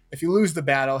free. If you lose the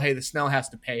battle, hey, the snail has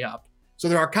to pay up. So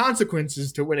there are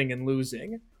consequences to winning and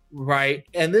losing. Right.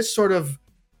 And this sort of,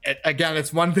 again,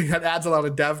 it's one thing that adds a lot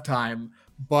of dev time,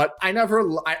 but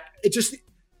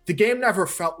the game never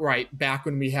felt right back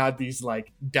when we had these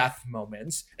like death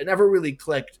moments. It never really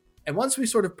clicked. And once we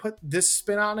sort of put this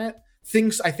spin on it,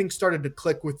 things I think started to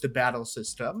click with the battle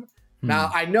system.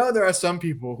 Now, I know there are some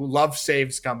people who love save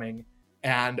scumming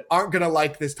and aren't going to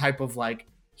like this type of like,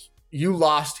 you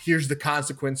lost, here's the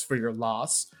consequence for your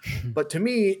loss. But to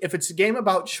me, if it's a game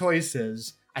about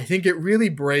choices, I think it really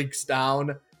breaks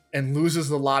down and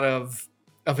loses a lot of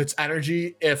its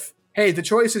energy if, hey, the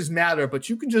choices matter, but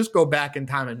you can just go back in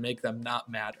time and make them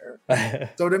not matter.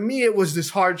 So to me, it was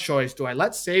this hard choice. Do I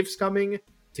let save scumming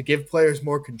to give players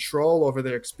more control over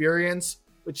their experience?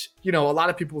 Which, a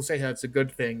lot of people will say that's a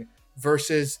good thing.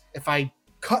 Versus if I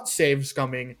cut save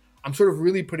scumming, I'm sort of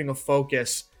really putting a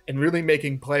focus and really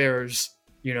making players,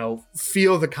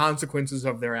 feel the consequences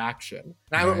of their action.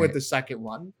 And I went with the second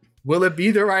one. Will it be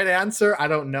the right answer? I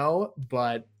don't know,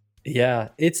 but yeah,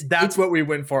 that's what we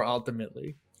win for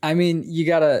ultimately. I mean, you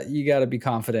gotta be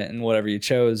confident in whatever you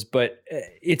chose, but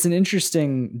it's an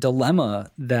interesting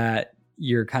dilemma that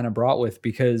you're kind of brought with,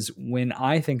 because when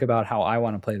I think about how I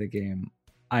want to play the game,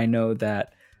 I know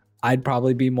that I'd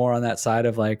probably be more on that side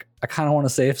of like, I kind of want to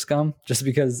save scum just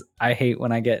because I hate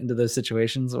when I get into those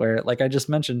situations where, like I just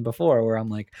mentioned before, where I'm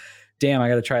like, damn, I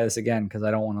got to try this again because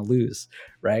I don't want to lose,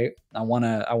 right? I want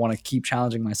to keep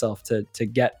challenging myself to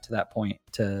get to that point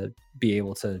to be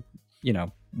able to,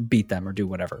 beat them or do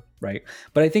whatever, right?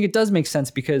 But I think it does make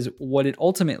sense, because what it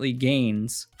ultimately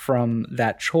gains from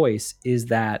that choice is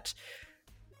that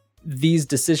these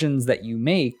decisions that you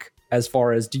make, as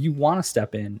far as do you want to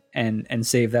step in and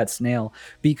save that snail,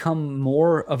 become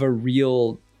more of a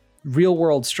real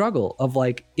world struggle of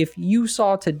like, if you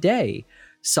saw today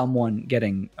someone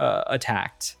getting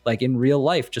attacked, like in real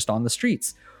life, just on the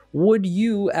streets, would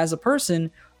you as a person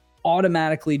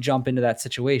automatically jump into that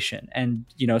situation? And,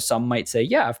 some might say,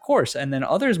 yeah, of course. And then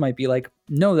others might be like,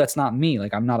 no, that's not me.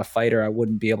 Like, I'm not a fighter. I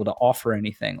wouldn't be able to offer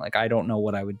anything. Like, I don't know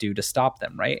what I would do to stop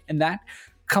them. Right. And that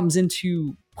comes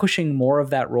into pushing more of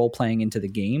that role playing into the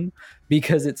game,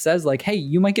 because it says like, hey,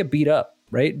 you might get beat up,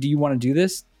 right? Do you want to do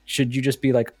this? Should you just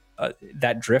be like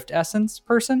that drift essence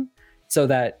person, so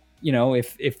that,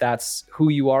 if that's who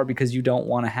you are, because you don't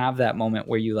want to have that moment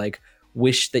where you like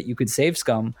wish that you could save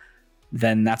scum,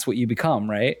 then that's what you become,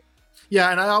 right?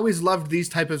 Yeah, and I always loved these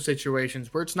type of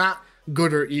situations where it's not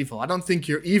good or evil. I don't think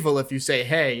you're evil if you say,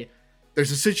 hey,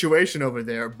 there's a situation over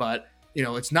there, but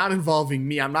it's not involving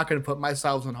me. I'm not going to put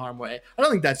myself in harm's way. I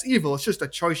don't think that's evil. It's just a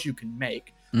choice you can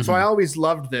make. Mm-hmm. So I always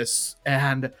loved this,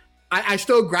 and I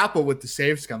still grapple with the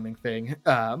save scumming thing.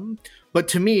 But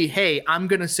to me, hey, I'm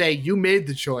going to say you made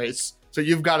the choice, so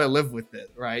you've got to live with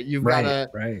it, right? Got to.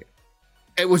 Right.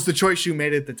 It was the choice you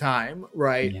made at the time,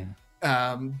 right?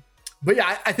 Yeah. But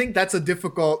yeah, I think that's a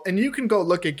difficult, and you can go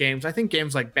look at games. I think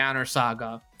games like Banner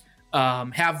Saga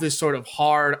have this sort of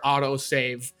hard auto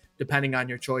save depending on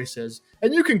your choices.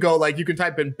 And you can go like, you can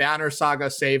type in Banner Saga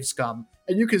save scum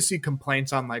and you can see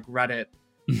complaints on like Reddit.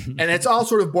 And it's all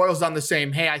sort of boils down the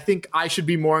same, hey, I think I should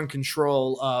be more in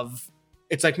control of,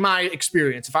 it's like my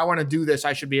experience. If I want to do this,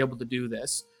 I should be able to do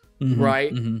this.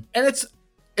 Right. And it's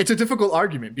a difficult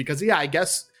argument because, yeah, I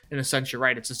guess in a sense you're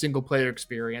right. It's a single player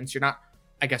experience. You're not,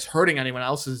 I guess, hurting anyone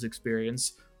else's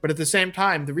experience. But at the same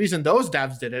time, the reason those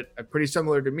devs did it, pretty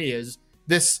similar to me, is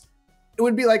this. It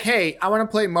would be like, hey, I want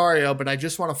to play Mario, but I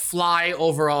just want to fly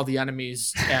over all the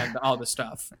enemies and all the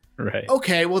stuff. Right.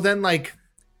 Okay, well then, like,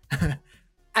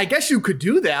 I guess you could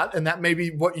do that, and that may be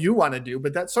what you want to do.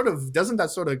 But that sort of doesn't that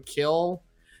sort of kill,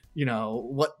 you know,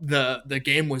 what the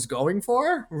game was going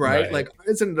for, right? Like,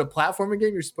 isn't it a platforming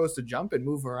game? You're supposed to jump and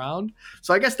move around.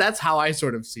 So I guess that's how I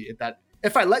sort of see it. That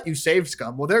if I let you save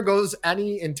scum, well, there goes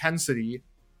any intensity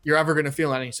you're ever going to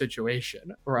feel in any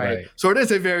situation, right? So it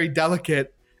is a very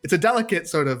delicate, it's a delicate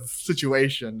sort of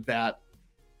situation that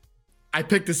I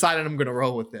picked a side and I'm going to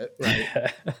roll with it,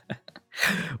 right?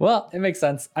 Well, it makes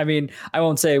sense. I mean, I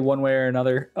won't say one way or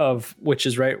another of which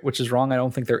is right, which is wrong. I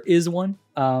don't think there is one.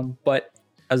 But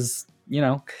as you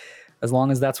know, as long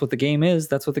as that's what the game is,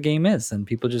 that's what the game is, and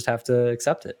people just have to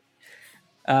accept it.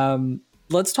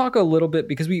 Let's talk a little bit,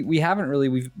 because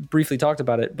we've briefly talked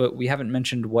about it, but we haven't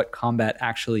mentioned what combat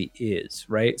actually is,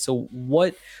 right? So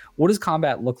what does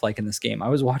combat look like in this game? I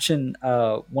was watching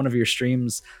one of your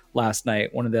streams last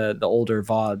night, one of the older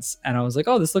VODs, and I was like,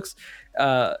 oh, this looks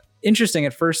interesting.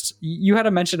 At first, you had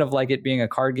a mention of like it being a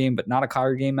card game, but not a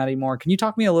card game anymore. Can you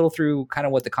talk me a little through kind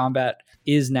of what the combat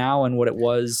is now and what it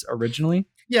was originally?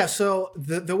 Yeah, so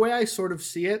the way I sort of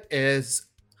see it is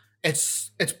it's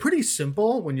pretty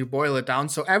simple when you boil it down.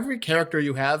 So every character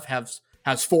you have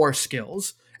has 4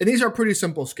 skills. And these are pretty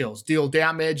simple skills. Deal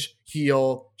damage,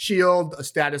 heal, shield, a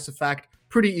status effect.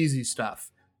 Pretty easy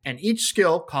stuff. And each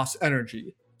skill costs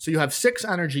energy. So you have 6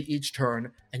 energy each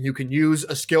turn, and you can use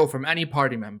a skill from any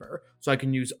party member. So I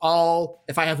can use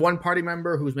if I have one party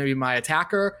member who's maybe my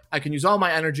attacker, I can use all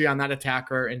my energy on that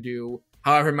attacker and do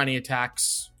however many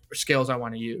attacks or skills I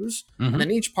want to use. And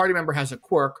then each party member has a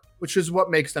quirk, which is what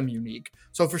makes them unique.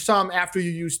 So for some, after you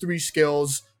use 3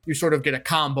 skills, you sort of get a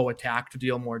combo attack to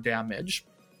deal more damage.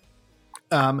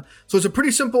 So it's a pretty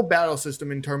simple battle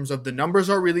system in terms of the numbers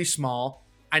are really small.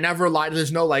 I never lied.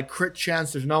 There's no like crit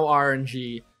chance. There's no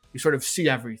RNG. You sort of see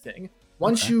everything.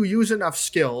 Once you use enough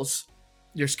skills,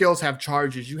 your skills have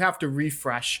charges. You have to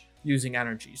refresh using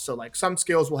energy. So like some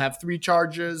skills will have 3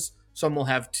 charges, some will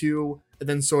have 2, and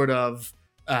then sort of,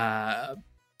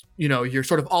 your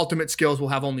sort of ultimate skills will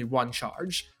have only 1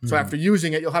 charge. So after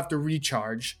using it, you'll have to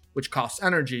recharge, which costs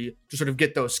energy to sort of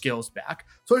get those skills back.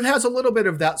 So it has a little bit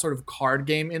of that sort of card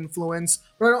game influence,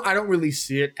 but I don't really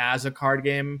see it as a card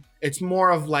game. It's more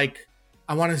of like,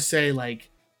 I want to say like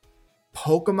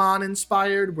Pokemon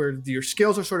inspired, where your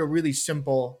skills are sort of really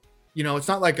simple. You know, it's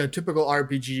not like a typical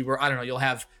RPG where, I don't know, you'll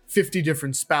have 50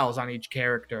 different spells on each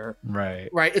character. Right.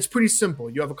 It's pretty simple.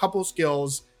 You have a couple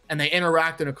skills and they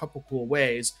interact in a couple cool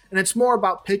ways. And it's more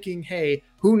about picking, hey,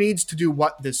 who needs to do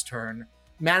what this turn,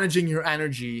 managing your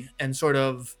energy and sort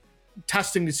of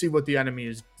testing to see what the enemy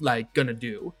is like gonna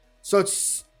do. So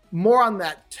it's more on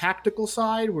that tactical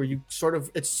side where you sort of,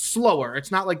 it's slower.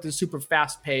 It's not like the super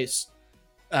fast pace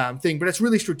thing, but it's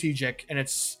really strategic. And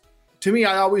it's, to me,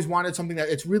 I always wanted something that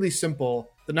it's really simple.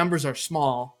 The numbers are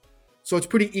small. So it's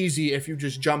pretty easy if you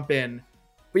just jump in.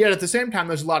 But yet at the same time,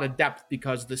 there's a lot of depth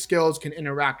because the skills can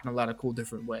interact in a lot of cool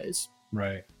different ways.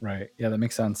 Right. Yeah, that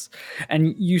makes sense.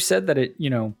 And you said that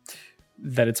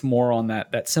that it's more on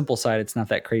that simple side. It's not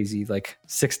that crazy, like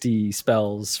 60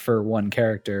 spells for one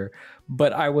character.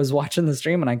 But I was watching the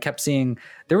stream and I kept seeing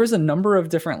there was a number of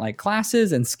different like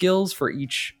classes and skills for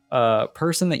each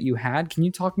person that you had. Can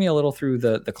you talk me a little through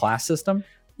the class system?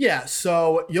 Yeah,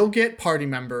 so you'll get party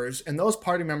members, and those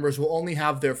party members will only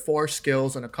have their 4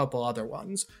 skills and a couple other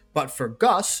ones. But for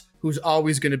Gus, who's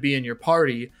always going to be in your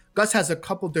party, Gus has a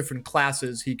couple different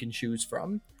classes he can choose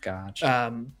from.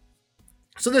 Gotcha.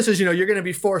 So this is, you're going to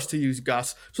be forced to use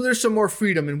Gus. So there's some more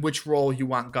freedom in which role you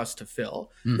want Gus to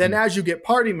fill. Then as you get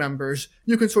party members,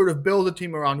 you can sort of build a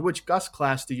team around which Gus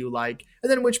class do you like,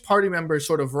 and then which party members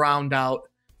sort of round out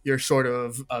your sort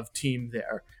of team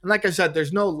there. And like I said,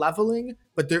 there's no leveling,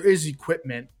 but there is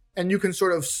equipment, and you can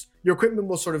sort of, your equipment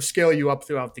will sort of scale you up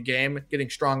throughout the game, getting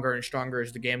stronger and stronger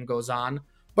as the game goes on.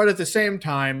 But at the same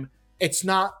time, it's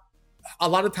not, a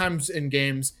lot of times in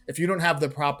games, if you don't have the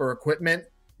proper equipment,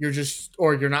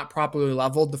 you're not properly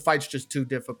leveled, the fight's just too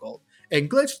difficult. In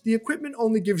Glitch, the equipment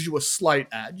only gives you a slight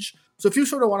edge. So if you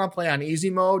sort of want to play on easy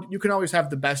mode, you can always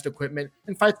have the best equipment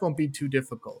and fights won't be too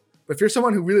difficult. But if you're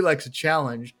someone who really likes a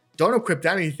challenge, don't equip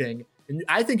anything. And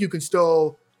I think you can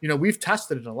still, we've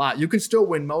tested it a lot. You can still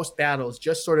win most battles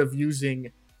just sort of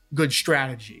using good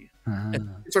strategy. And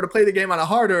sort of play the game on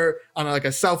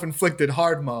a self-inflicted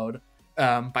hard mode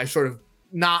by sort of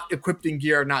not equipping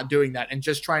gear, not doing that, and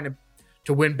just trying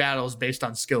to win battles based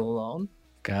on skill alone.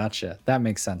 Gotcha. That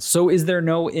makes sense. So is there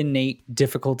no innate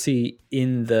difficulty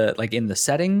in the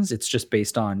settings? It's just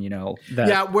based on, that.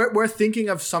 Yeah, we're thinking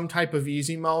of some type of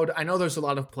easy mode. I know there's a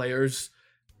lot of players,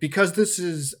 because this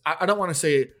is, I don't want to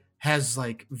say it has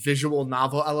like visual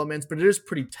novel elements, but it is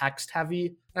pretty text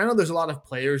heavy. And I know there's a lot of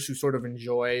players who sort of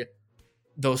enjoy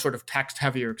those sort of text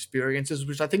heavier experiences,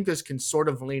 which I think this can sort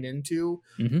of lean into.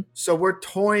 Mm-hmm. So we're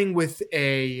toying with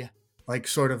a like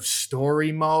sort of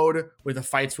story mode where the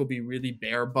fights will be really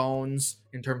bare bones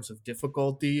in terms of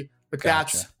difficulty, but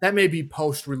Gotcha. that may be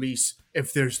post-release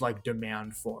if there's like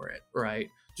demand for it, right?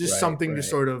 Just something to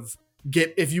sort of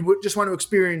get, if you would just want to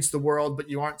experience the world, but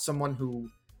you aren't someone who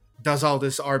does all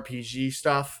this RPG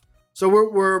stuff. So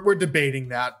we're debating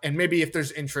that, and maybe if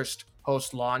there's interest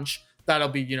post-launch, that'll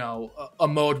be a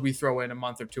mode we throw in a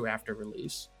month or two after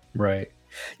release. Right.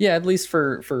 Yeah, at least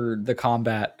for the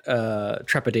combat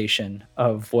trepidation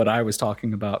of what I was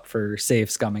talking about for safe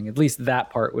scumming, at least that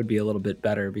part would be a little bit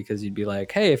better, because you'd be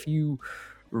like, hey, if you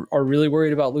are really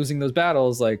worried about losing those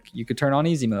battles, like you could turn on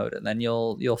easy mode and then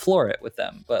you'll floor it with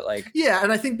them. But like, yeah,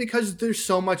 and I think because there's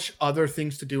so much other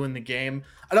things to do in the game,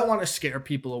 I don't want to scare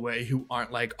people away who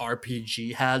aren't like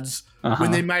RPG heads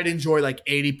when they might enjoy like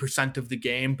 80% of the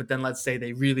game, but then let's say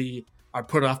they really are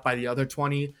put off by the other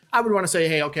 20. I would want to say,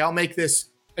 hey, okay, I'll make this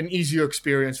an easier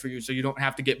experience for you so you don't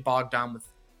have to get bogged down with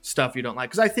stuff you don't like.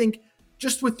 Because I think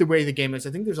just with the way the game is,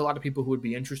 I think there's a lot of people who would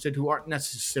be interested who aren't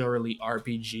necessarily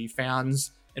RPG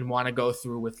fans and want to go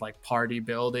through with like party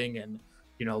building and,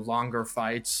 longer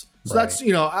fights. So that's,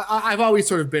 I've always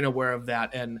sort of been aware of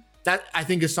that. And that I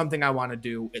think is something I want to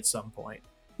do at some point.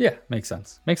 Yeah, makes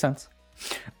sense.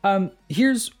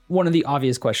 Here's one of the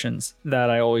obvious questions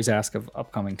that I always ask of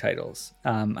upcoming titles.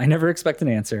 I never expect an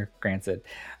answer, granted.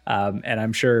 And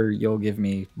I'm sure you'll give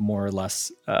me more or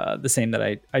less the same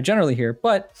that I generally hear.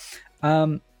 But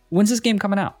when's this game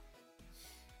coming out?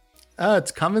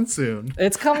 It's coming soon.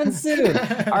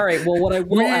 All right. Well, what I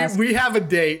will ask, we have a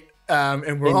date,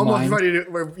 and we're almost ready to.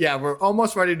 We're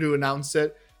almost ready to announce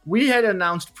it. We had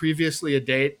announced previously a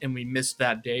date, and we missed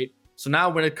that date. So now,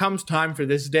 when it comes time for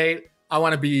this date, I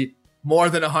want to be more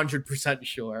than 100%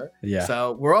 sure. Yeah.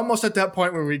 So we're almost at that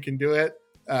point where we can do it.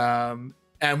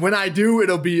 And when I do,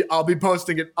 I'll be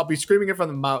posting it. I'll be screaming it from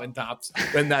the mountaintops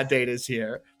when that date is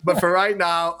here. But for right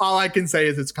now, all I can say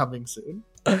is it's coming soon.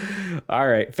 All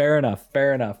right. Fair enough.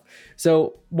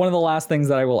 So one of the last things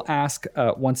that I will ask,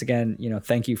 once again,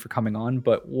 thank you for coming on.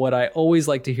 But what I always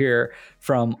like to hear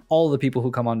from all the people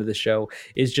who come onto the show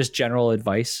is just general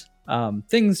advice.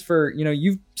 Things for,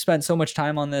 you've spent so much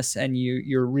time on this and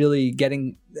you're really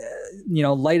getting,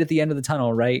 light at the end of the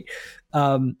tunnel, right?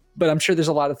 But I'm sure there's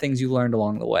a lot of things you learned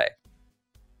along the way.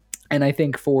 And I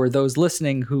think for those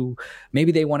listening who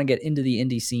maybe they want to get into the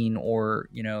indie scene, or,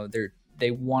 they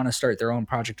want to start their own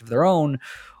project of their own,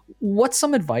 what's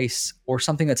some advice or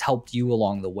something that's helped you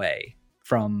along the way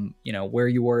from, where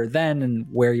you were then and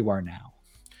where you are now?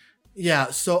 Yeah,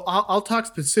 so I'll talk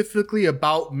specifically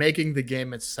about making the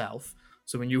game itself.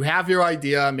 So when you have your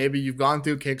idea, maybe you've gone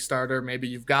through Kickstarter, maybe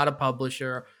you've got a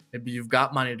publisher, maybe you've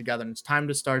got money together and it's time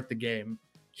to start the game.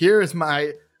 Here is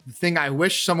the thing I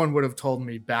wish someone would have told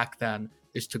me back then,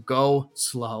 is to go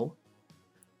slow,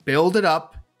 build it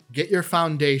up, get your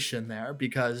foundation there,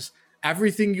 because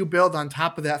everything you build on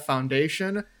top of that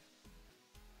foundation,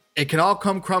 it can all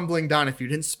come crumbling down if you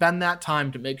didn't spend that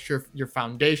time to make sure your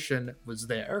foundation was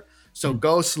there. So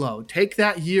go slow. Take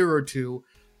that year or two,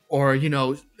 or,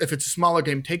 if it's a smaller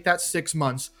game, take that 6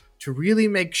 months to really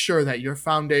make sure that your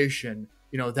foundation,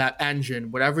 that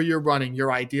engine, whatever you're running,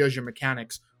 your ideas, your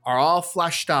mechanics are all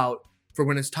fleshed out for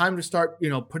when it's time to start,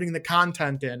 putting the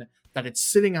content in, that it's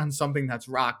sitting on something that's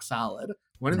rock solid.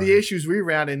 One of the issues we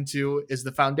ran into is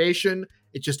the foundation.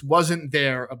 It just wasn't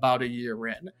there about a year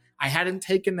in. I hadn't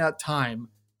taken that time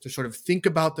to sort of think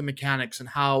about the mechanics and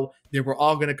how they were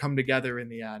all going to come together in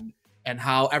the end and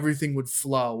how everything would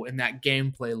flow in that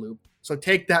gameplay loop. So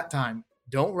take that time.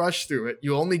 Don't rush through it.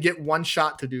 You only get one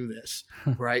shot to do this,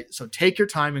 right? So take your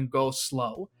time and go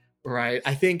slow, right?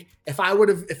 I think if I would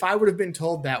have been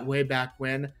told that way back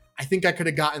when, I think I could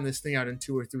have gotten this thing out in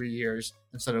 2 or 3 years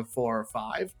instead of 4 or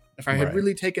 5. If I had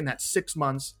really taken that 6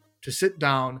 months to sit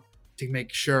down to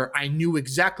make sure I knew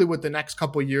exactly what the next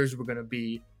couple years were going to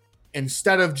be,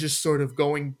 instead of just sort of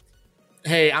going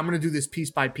hey, I'm going to do this piece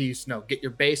by piece. No, get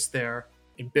your base there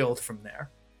and build from there.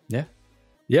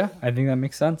 Yeah, I think that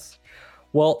makes sense.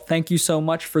 Well, thank you so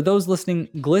much. For those listening,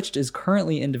 Glitched is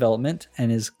currently in development and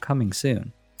is coming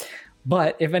soon.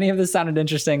 But if any of this sounded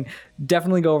interesting,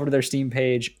 definitely go over to their Steam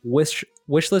page,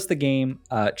 wishlist the game,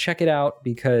 check it out,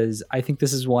 because I think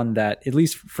this is one that, at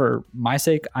least for my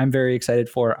sake, I'm very excited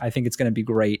for. I think it's going to be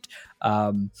great.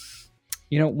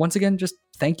 Once again, just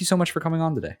thank you so much for coming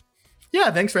on today.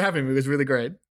 Yeah, thanks for having me. It was really great.